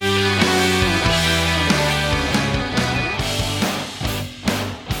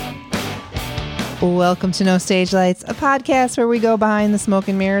Welcome to No Stage Lights, a podcast where we go behind the smoke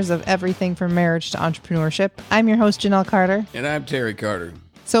and mirrors of everything from marriage to entrepreneurship. I'm your host, Janelle Carter. And I'm Terry Carter.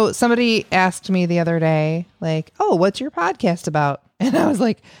 So somebody asked me the other day, like, oh, what's your podcast about? And I was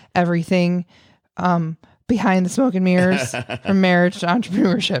like, everything behind the smoke and mirrors from marriage to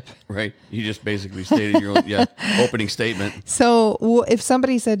entrepreneurship. Right. You just basically stated your own opening statement. So if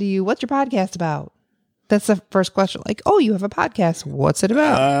somebody said to you, what's your podcast about? That's the first question. Like, oh, you have a podcast. What's it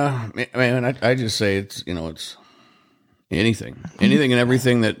about? Man, I just say it's anything and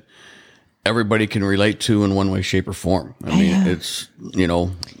everything that everybody can relate to in one way, shape, or form. I mean, it's,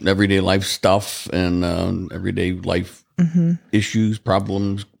 everyday life stuff and everyday life issues,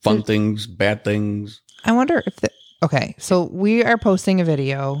 problems, fun things, bad things. I wonder if okay, so we are posting a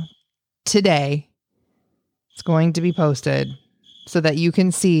video today. It's going to be posted so that you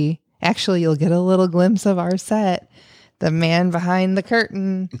can see. Actually, you'll get a little glimpse of our set. The man behind the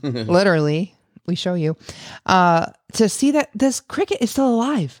curtain, literally, we show you, to see that this cricket is still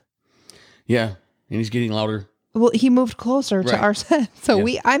alive. Yeah, and he's getting louder. Well, he moved closer to our set. So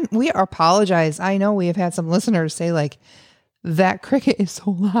we apologize. I know we have had some listeners say, like, that cricket is so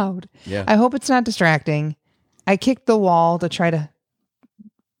loud. Yeah. I hope it's not distracting. I kicked the wall to try to...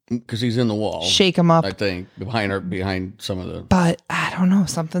 Because he's in the wall. Shake him up. I think, behind some of the... But I don't know.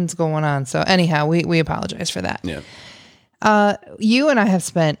 Something's going on. So anyhow, we apologize for that. Yeah. You and I have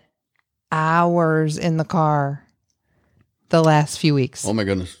spent hours in the car the last few weeks. Oh my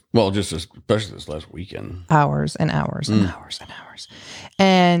goodness. Well, especially this last weekend. Hours and hours and hours and hours.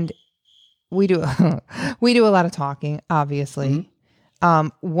 And we do a lot of talking, obviously.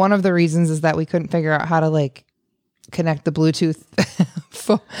 One of the reasons is that we couldn't figure out how to connect the Bluetooth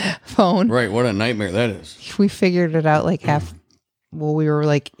phone. Right. What a nightmare that is. We figured it out we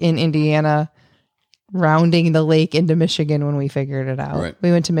were in Indiana rounding the lake into Michigan when we figured it out. Right.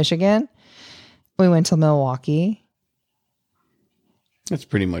 We went to Michigan. We went to Milwaukee. That's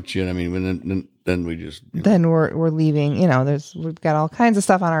pretty much it. I mean, then we just... Then we're leaving. We've got all kinds of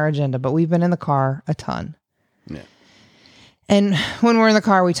stuff on our agenda, but we've been in the car a ton. Yeah. And when we're in the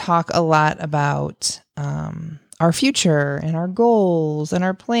car, we talk a lot about our future and our goals and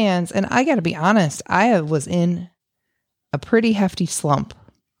our plans. And I got to be honest, I was in a pretty hefty slump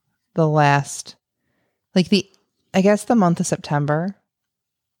the last, I guess the month of September,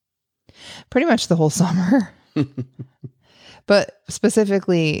 pretty much the whole summer. But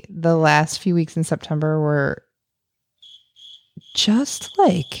specifically, the last few weeks in September were just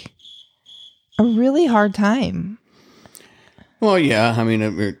a really hard time. Well, yeah. I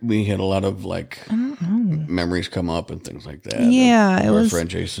mean, we had a lot of memories come up and things like that. Yeah, it was our friend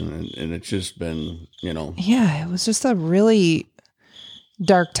Jason, and it's just been, Yeah, it was just a really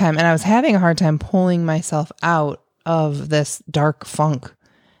dark time, and I was having a hard time pulling myself out of this dark funk.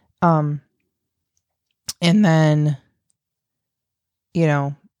 And then,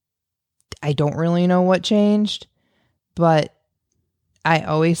 I don't really know what changed, but I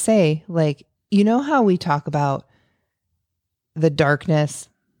always say, how we talk about the darkness,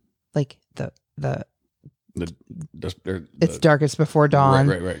 it's darkest before dawn.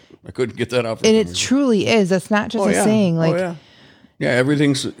 Right. I couldn't get that out. And it truly is. It's not just a saying. Yeah,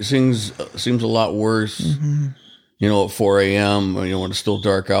 everything seems a lot worse. At 4 a.m. When it's still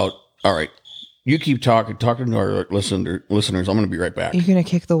dark out. All right, you keep talking to our listeners. I'm going to be right back. You're going to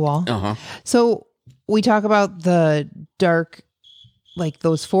kick the wall. So we talk about the dark,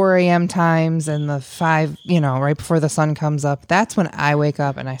 those 4 a.m. times and the 5, right before the sun comes up. That's when I wake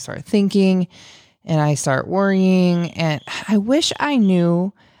up and I start thinking and I start worrying. And I wish I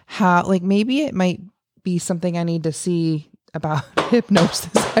knew how, maybe it might be something I need to see about hypnosis.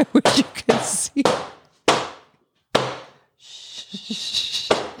 I wish you could see.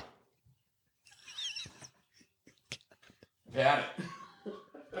 Got it.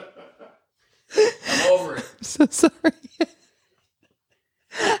 I'm over it. I'm so sorry.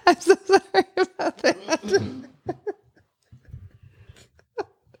 I'm so sorry about that.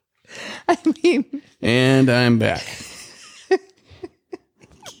 And I'm back.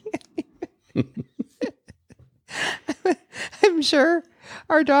 I'm sure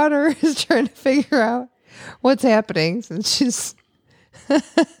our daughter is trying to figure out what's happening since she's...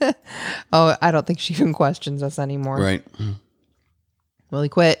 Oh, I don't think she even questions us anymore. Right. Well, he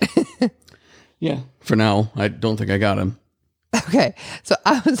quit. Yeah, for now. I don't think I got him. Okay, so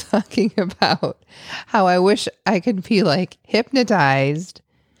I was talking about how I wish I could be hypnotized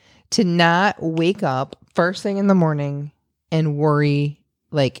to not wake up first thing in the morning and worry,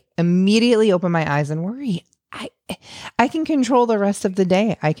 immediately open my eyes and worry I can control the rest of the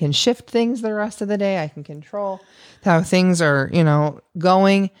day. I can shift things the rest of the day. I can control how things are,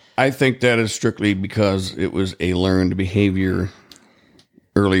 going. I think that is strictly because it was a learned behavior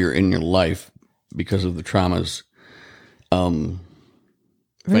earlier in your life because of the traumas,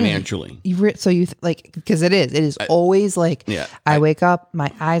 financially. Because it is always like, I wake up,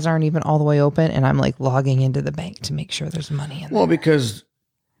 my eyes aren't even all the way open, and I'm like logging into the bank to make sure there's money in there. Well, because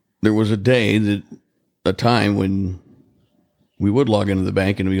there was a time when we would log into the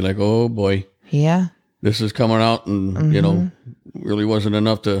bank and be like, oh boy, yeah, this is coming out, and really wasn't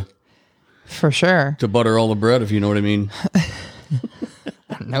enough for sure to butter all the bread, if you know what I mean.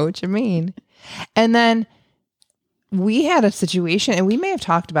 I know what you mean. And then we had a situation, and we may have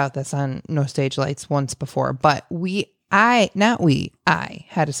talked about this on No Stage Lights once before, but I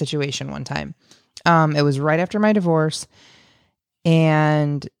had a situation one time. It was right after my divorce,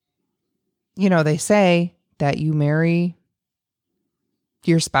 and they say that you marry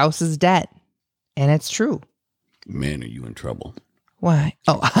your spouse's debt, and it's true. Man, are you in trouble? Why?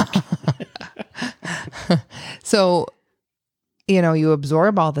 Oh, so, you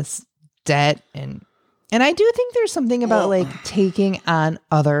absorb all this debt, and I do think there's something about like taking on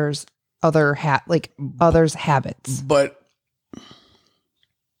others' habits. But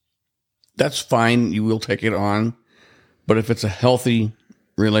that's fine. You will take it on. But if it's a healthy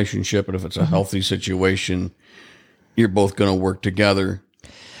relationship and if it's a healthy situation, you're both going to work together.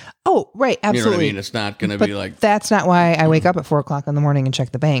 Oh, right. Absolutely. You know what I mean? It's not going to be like... That's not why I wake up at 4:00 in the morning and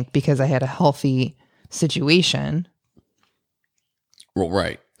check the bank, because I had a healthy situation. Well,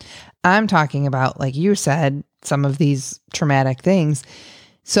 right. I'm talking about, like you said, some of these traumatic things.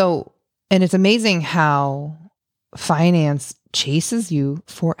 So, and it's amazing how finance chases you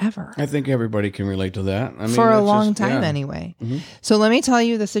forever. I think everybody can relate to that. I mean, for a long time anyway. Mm-hmm. So let me tell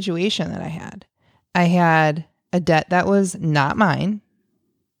you the situation that I had. I had a debt that was not mine.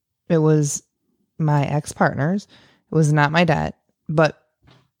 It was my ex-partner's. It was not my debt, but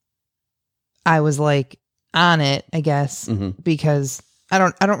I was like on it, I guess, because I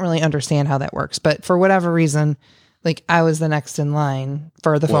don't really understand how that works, but for whatever reason, like I was the next in line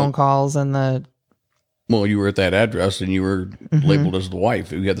for the phone calls and the... Well, you were at that address and you were labeled as the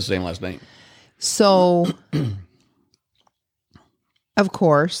wife. You had the same last name. So, of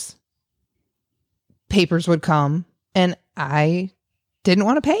course, papers would come, and I didn't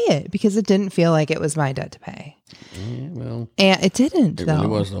want to pay it because it didn't feel like it was my debt to pay. Yeah, well, and it didn't. It though. Really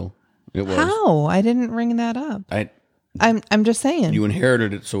was though. It was. How? I didn't ring that up. I'm just saying. You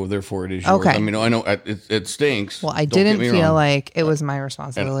inherited it, so therefore it is yours. Okay. I mean, I know it stinks. Well, I didn't feel like it was my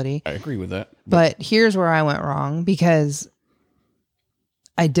responsibility. I agree with that. But here's where I went wrong, because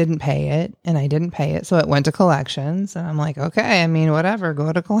I didn't pay it, and I didn't pay it. So it went to collections, and I'm like, okay, I mean, whatever,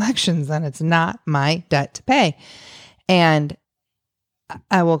 go to collections. Then it's not my debt to pay. And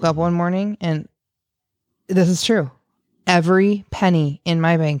I woke up one morning, and this is true. Every penny in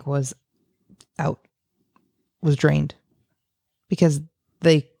my bank was drained because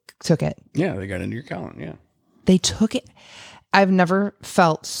they took it. Yeah, they got into your account. Yeah. They took it. I've never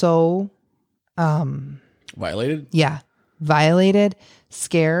felt so violated. Yeah. Violated,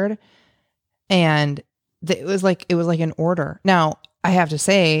 scared. And it was like an order. Now, I have to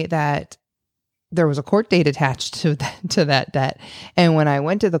say that there was a court date attached to that debt. And when I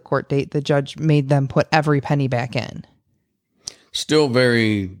went to the court date, the judge made them put every penny back in. Still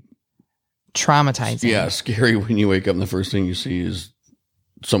very traumatizing. Yeah, scary when you wake up and the first thing you see is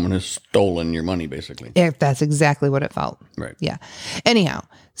someone has stolen your money, basically. That's exactly what it felt. Right. Yeah. Anyhow,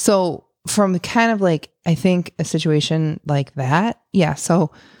 so from kind of like, I think a situation like that. Yeah.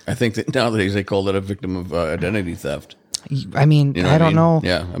 So I think that nowadays they call that a victim of identity theft. I mean, I don't know.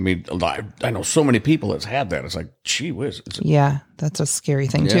 Yeah. I mean, I know so many people that's had that. It's like, gee whiz. Yeah. That's a scary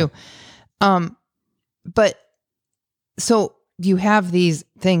thing too. But so you have these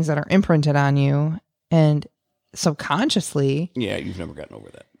things that are imprinted on you, and subconsciously. Yeah. You've never gotten over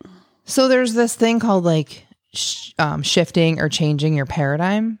that. So there's this thing called like shifting or changing your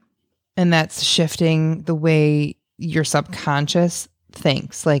paradigm. And that's shifting the way your subconscious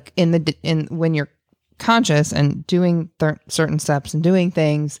thinks. Like when you're conscious and doing certain steps and doing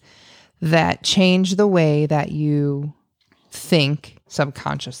things that change the way that you think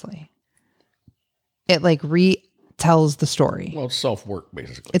subconsciously, it like retells the story. Well, it's self-work,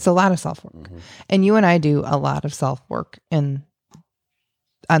 basically. It's a lot of self-work. Mm-hmm. And you and I do a lot of self-work on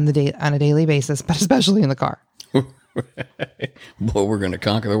a daily basis, but especially in the car. Boy, we're going to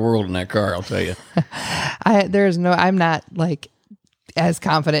conquer the world in that car, I'll tell you. I'm not like as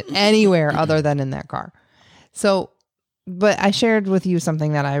confident anywhere other than in that car. So, but I shared with you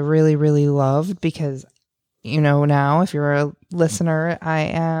something that I really, really loved, because now, if you're a listener, I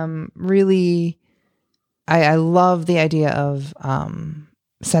am really, I love the idea of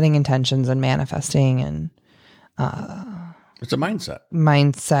setting intentions and manifesting and it's a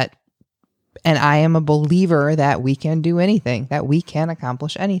mindset. And I am a believer that we can do anything, that we can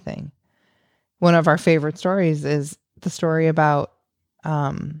accomplish anything. One of our favorite stories is the story about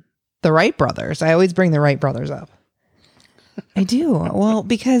the Wright brothers. I always bring the Wright brothers up. I do. Well,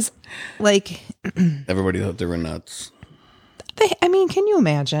 because everybody thought they were nuts. Can you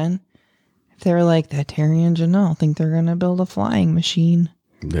imagine if they were like, that Terry and Janelle think they're going to build a flying machine?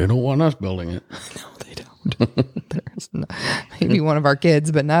 They don't want us building it. No, they don't. There's maybe one of our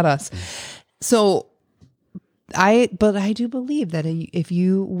kids, but not us. So I do believe that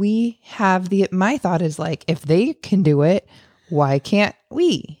my thought is like, if they can do it, why can't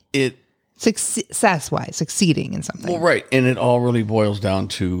we? Success-wise, succeeding in something. Well, right. And it all really boils down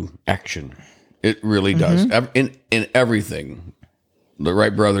to action. It really does. In everything. The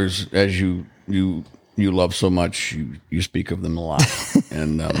Wright brothers, as you love so much, you speak of them a lot.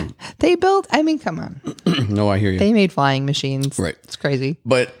 And they built, come on. No, I hear you. They made flying machines. Right. It's crazy.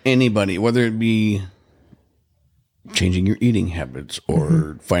 But anybody, whether it be changing your eating habits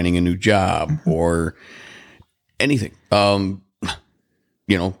or finding a new job or anything,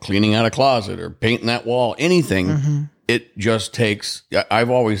 cleaning out a closet or painting that wall, anything, it just takes, I've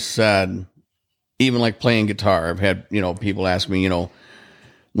always said, even like playing guitar, I've had, people ask me,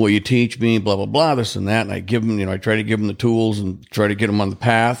 will you teach me, blah, blah, blah, this and that. And I give them, I try to give them the tools and try to get them on the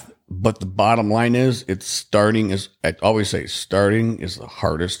path. But the bottom line is I always say, starting is the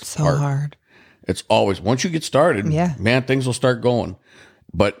hardest part. So hard. It's always, once you get started, man, things will start going.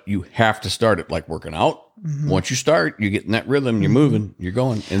 But you have to start it like working out. Once you start, you get in that rhythm, you're moving, you're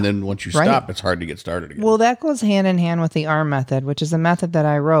going. And then once you stop, it's hard to get started again. Well, that goes hand in hand with the ARM method, which is a method that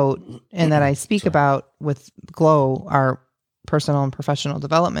I wrote and that I speak about with Glow, our personal and professional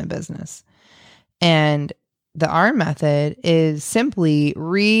development business. And the ARM method is simply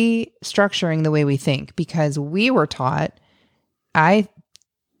restructuring the way we think, because I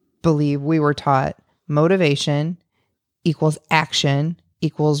believe we were taught motivation equals action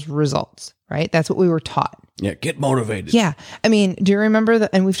equals results, right? That's what we were taught. Yeah, get motivated. Yeah. Do you remember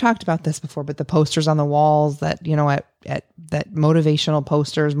and we've talked about this before, but the posters on the walls that, at that motivational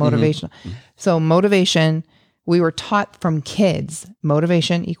posters, motivational. So motivation, we were taught from kids,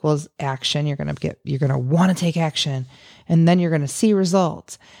 motivation equals action. You're going to want to take action, and then you're going to see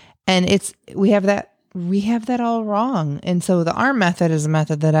results. And we have that all wrong. And so the ARM method is a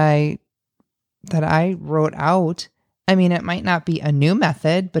method that I wrote out. It might not be a new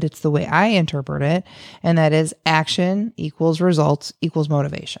method, but it's the way I interpret it. And that is action equals results equals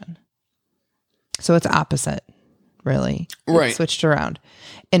motivation. So it's opposite, really. Right. It's switched around.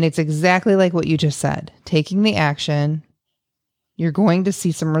 And it's exactly like what you just said. Taking the action, you're going to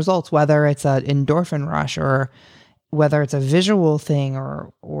see some results, whether it's an endorphin rush or whether it's a visual thing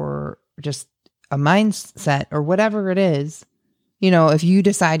or just a mindset or whatever it is. If you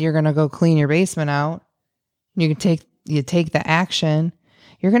decide you're going to go clean your basement out, you take the action,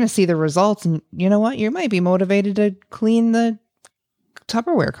 you're going to see the results. And you know what? You might be motivated to clean the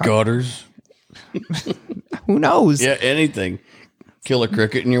Tupperware gutters. Who knows? Yeah, anything. Kill a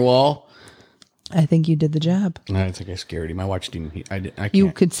cricket in your wall. I think you did the job. I think I scared him. I watched him. I can't.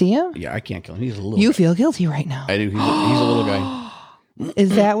 You could see him? Yeah, I can't kill him. He's a little You guy. feel guilty right now. I do. He's a little guy.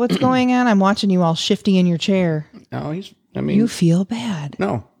 Is that what's going on? I'm watching you all shifty in your chair. No, you feel bad.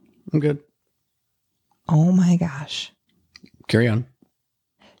 No, I'm good. Oh my gosh. Carry on.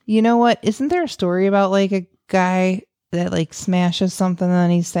 You know what? Isn't there a story about a guy that smashes something and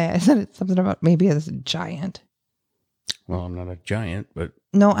then he's saying, I said it's something about maybe it's a giant. Well, I'm not a giant, but.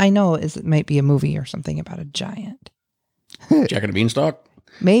 No, I know it might be a movie or something about a giant. Jack and a Beanstalk?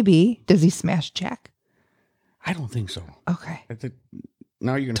 Maybe. Does he smash Jack? I don't think so. Okay. I think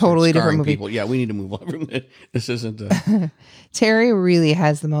now you're going to totally different movie. People. Yeah, we need to move on from this. This isn't. Terry really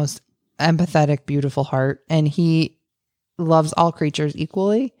has the most empathetic, beautiful heart, and he loves all creatures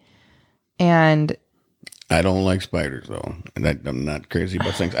equally. And I don't like spiders, though. And I'm not crazy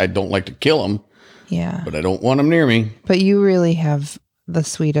about things. I don't like to kill them. Yeah. But I don't want them near me. But you really have the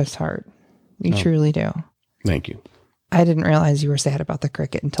sweetest heart. You truly do. Thank you. I didn't realize you were sad about the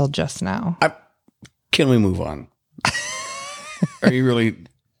cricket until just now. Can we move on? Are you really?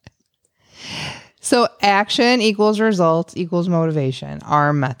 So action equals results equals motivation.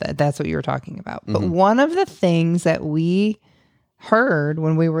 Our method. That's what you were talking about. But one of the things that we heard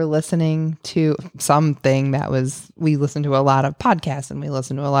when we were listening to something we listened to a lot of podcasts and we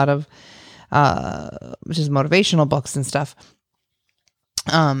listened to a lot of which is motivational books and stuff,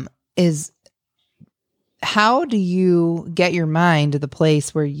 is how do you get your mind to the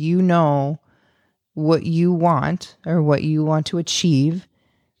place where you know what you want or what you want to achieve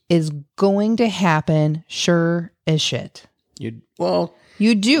is going to happen sure as shit? You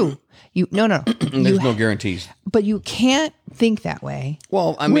do. No. There's no guarantees. But you can't think that way.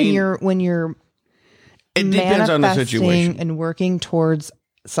 Well, I mean, when you're it depends on the situation and working towards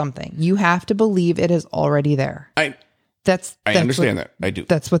something. You have to believe it is already there. I understand that. I do.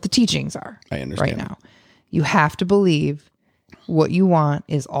 That's what the teachings are. I understand right now. You have to believe what you want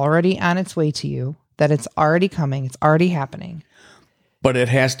is already on its way to you, that it's already coming, it's already happening. But it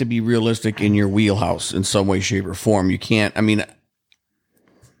has to be realistic in your wheelhouse in some way, shape, or form. You can't, I mean...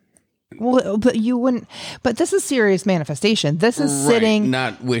 Well, but you wouldn't... But this is serious manifestation. This is sitting...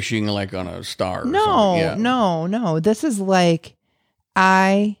 Not wishing like on a star. No. This is like,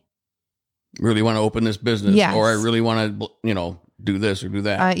 I... really want to open this business. Yes. Or I really want to, do this or do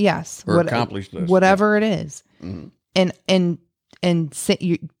that. Yes. Or accomplish this. Whatever it is. Mm-hmm. And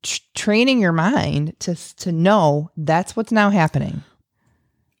you're training your mind to know that's what's now happening.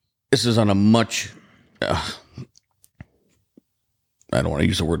 This is on a much, I don't want to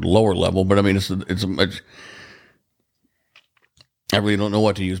use the word lower level, but I mean, it's a much, I really don't know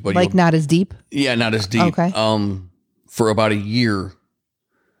what to use, but like not as deep. Yeah, not as deep. Okay. For about a year,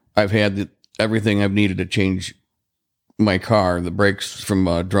 I've had everything I've needed to change my car, the brakes from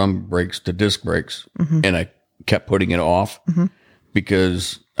drum brakes to disc brakes, and I kept putting it off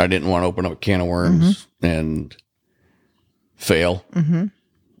because I didn't want to open up a can of worms and fail.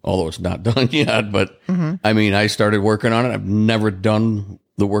 Although it's not done yet, but I mean, I started working on it. I've never done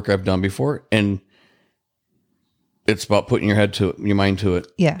the work I've done before, and it's about putting your mind to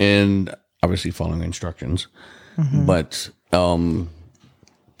it. Yeah. And obviously following instructions, but,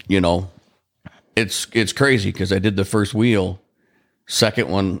 it's crazy because I did the first wheel, second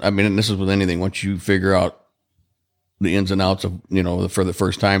one. I mean, and this is with anything. Once you figure out the ins and outs of, for the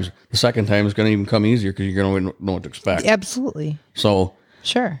first times, the second time is going to even come easier because you're going to know what to expect. Absolutely. So,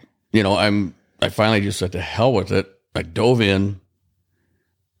 sure. I finally just said to hell with it. I dove in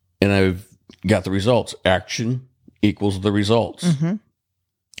and I've got the results. Action equals the results.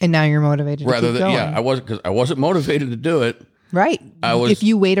 And now you're motivated to keep going. I wasn't motivated to do it. Right. If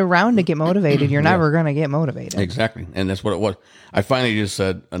you wait around to get motivated, you're never going to get motivated. Exactly. And that's what it was. I finally just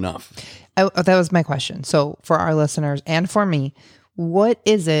said enough. That was my question. So for our listeners and for me, what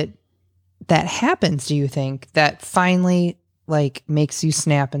is it that happens, do you think, that finally like makes you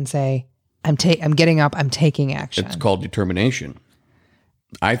snap and say, I'm getting up, I'm taking action? It's called determination,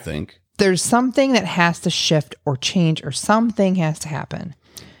 I think. There's something that has to shift or change or something has to happen.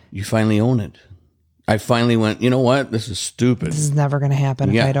 You finally own it. I finally went, you know what? This is stupid. This is never going to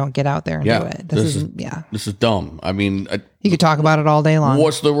happen if I don't get out there and do it. This is dumb. I mean, you could talk about it all day long.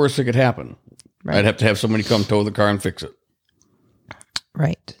 What's the worst that could happen? Right. I'd have to have somebody come tow the car and fix it.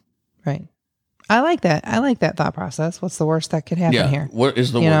 Right. I like that. I like that thought process. What's the worst that could happen here? What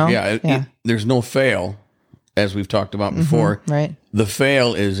is the worst? There's no fail, as we've talked about before. Right. The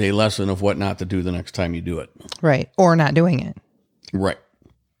fail is a lesson of what not to do the next time you do it. Right. Or not doing it. Right.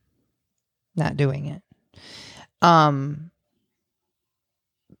 Not doing it. I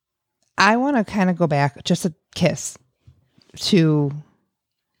want to kind of go back just a kiss to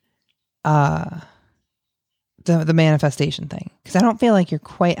the manifestation thing, because I don't feel like you're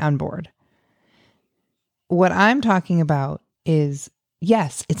quite on board. What I'm talking about is,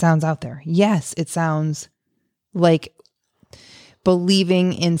 yes, it sounds out there. Yes, it sounds like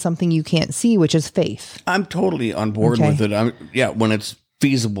believing in something you can't see, which is faith. I'm totally on board with it. When it's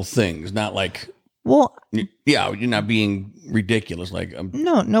feasible things, not like, you're not being ridiculous. Like,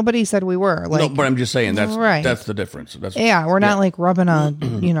 no, nobody said we were. Like, no, but I'm just saying that's the difference. We're not like rubbing a,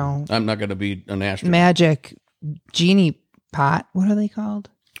 I'm not going to be an astronaut. Magic genie pot. What are they called?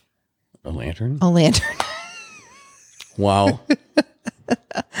 A lantern. A lantern. Wow.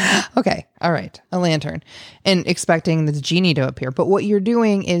 Okay. All right. A lantern, and expecting the genie to appear. But what you're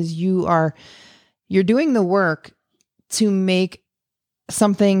doing is you're doing the work to make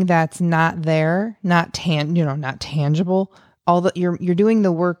something that's not there, not tangible. You're doing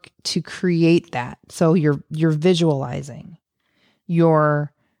the work to create that. So you're visualizing.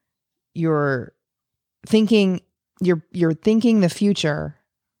 You're thinking the future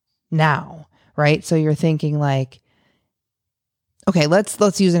now, right? So you're thinking like, okay,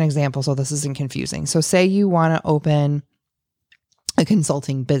 let's use an example so this isn't confusing. So say you want to open a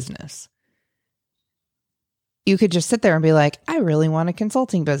consulting business. You could just sit there and be like, I really want a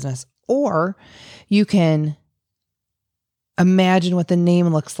consulting business. Or you can imagine what the name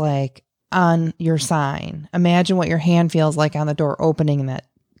looks like on your sign. Imagine what your hand feels like on the door opening that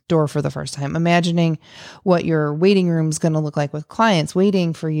door for the first time, imagining what your waiting room is going to look like with clients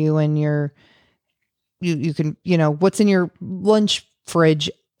waiting for you, and you can, what's in your lunch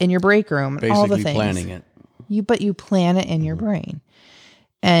fridge in your break room, and all the things. Planning it. But you plan it in your brain.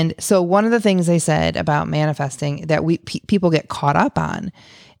 And so one of the things they said about manifesting that people get caught up on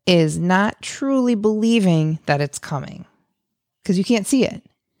is not truly believing that it's coming, because you can't see it.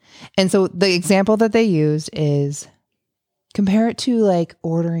 And so the example that they used is, compare it to like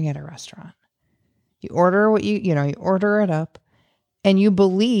ordering at a restaurant. You order what you order it up, and you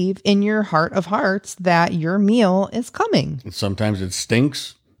believe in your heart of hearts that your meal is coming. And sometimes it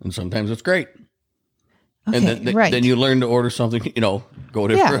stinks, and sometimes it's great. Okay, and then you learn to order something, go a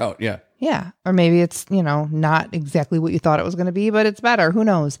different route. Yeah. Yeah. Or maybe it's, not exactly what you thought it was going to be, but it's better. Who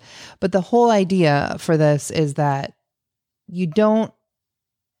knows? But the whole idea for this is that you don't,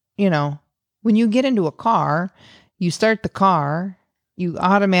 when you get into a car, you start the car, you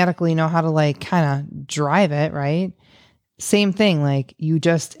automatically know how to like kind of drive it, right? Same thing. Like you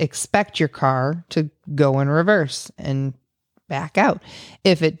just expect your car to go in reverse and back out.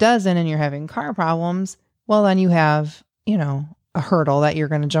 If it doesn't and you're having car problems, well, then you have, a hurdle that you're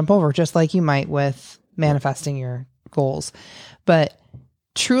going to jump over, just like you might with manifesting your goals. But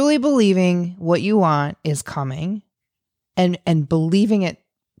truly believing what you want is coming, and believing it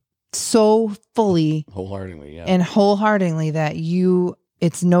so fully, wholeheartedly that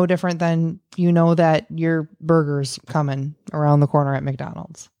it's no different than, that your burger's coming around the corner at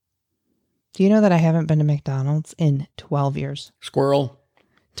McDonald's. Do you know that I haven't been to McDonald's in 12 years? Squirrel.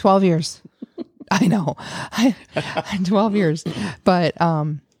 12 years. I know. 12 years. But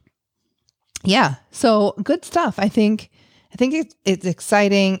yeah. So good stuff. I think it's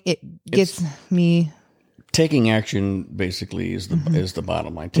exciting. It gets me. Taking action basically is the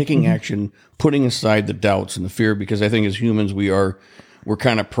bottom line. Taking action, putting aside the doubts and the fear, because I think as humans we're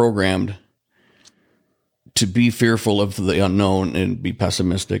kind of programmed to be fearful of the unknown and be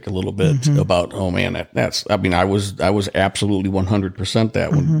pessimistic a little bit about, oh man, I was absolutely 100%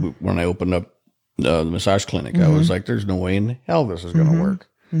 that when I opened up the massage clinic. I was like, there's no way in hell this is going to work.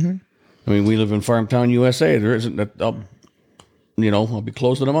 I mean, we live in Farmtown, USA. There isn't that, I'll be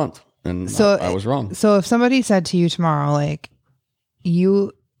closed in a month. And so I was wrong. So if somebody said to you tomorrow, like,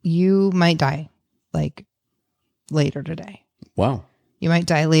 you might die, like, later today. Wow. You might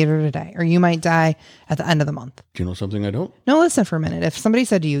die later today, or you might die at the end of the month. Do you know something I don't? No, listen for a minute. If somebody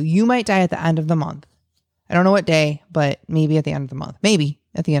said to you, you might die at the end of the month, I don't know what day, but maybe at the end of the month, maybe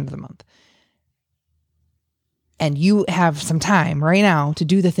at the end of the month, and you have some time right now to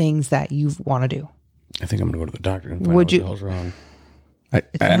do the things that you want to do. I think I'm going to go to the doctor and find out what the hell's wrong.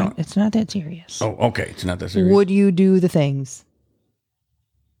 It's not that serious. Oh, okay. It's not that serious. Would you do the things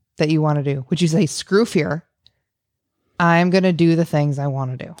that you want to do? Would you say, screw fear, I'm going to do the things I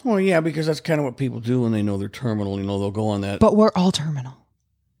want to do? Well, yeah, because that's kind of what people do when they know they're terminal. They'll go on that. But we're all terminal.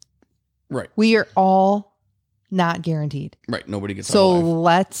 Right. We are all not guaranteed. Right. Nobody gets so alive.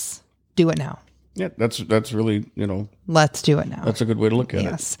 Let's do it now. Yeah, that's really, Let's do it now. That's a good way to look at it.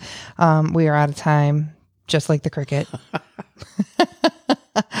 Yes. We are out of time, just like the cricket.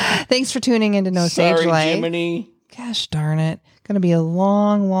 Thanks for tuning into No Stage Light. Sorry, Jiminy. Gosh darn it. Going to be a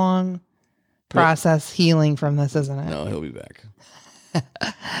long, long process healing from this, isn't it? No, he'll be back.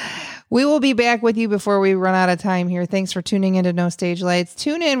 We will be back with you before we run out of time here. Thanks for tuning into No Stage Lights.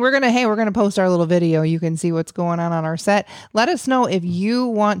 Tune in. We're going to post our little video. You can see what's going on our set. Let us know if you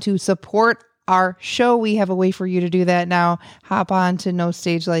want to support our show. We have a way for you to do that now. Hop on to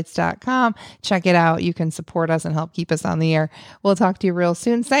nostagelights.com. Check it out. You can support us and help keep us on the air. We'll talk to you real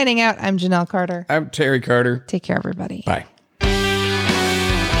soon. Signing out, I'm Janelle Carter. I'm Terry Carter. Take care, everybody. Bye.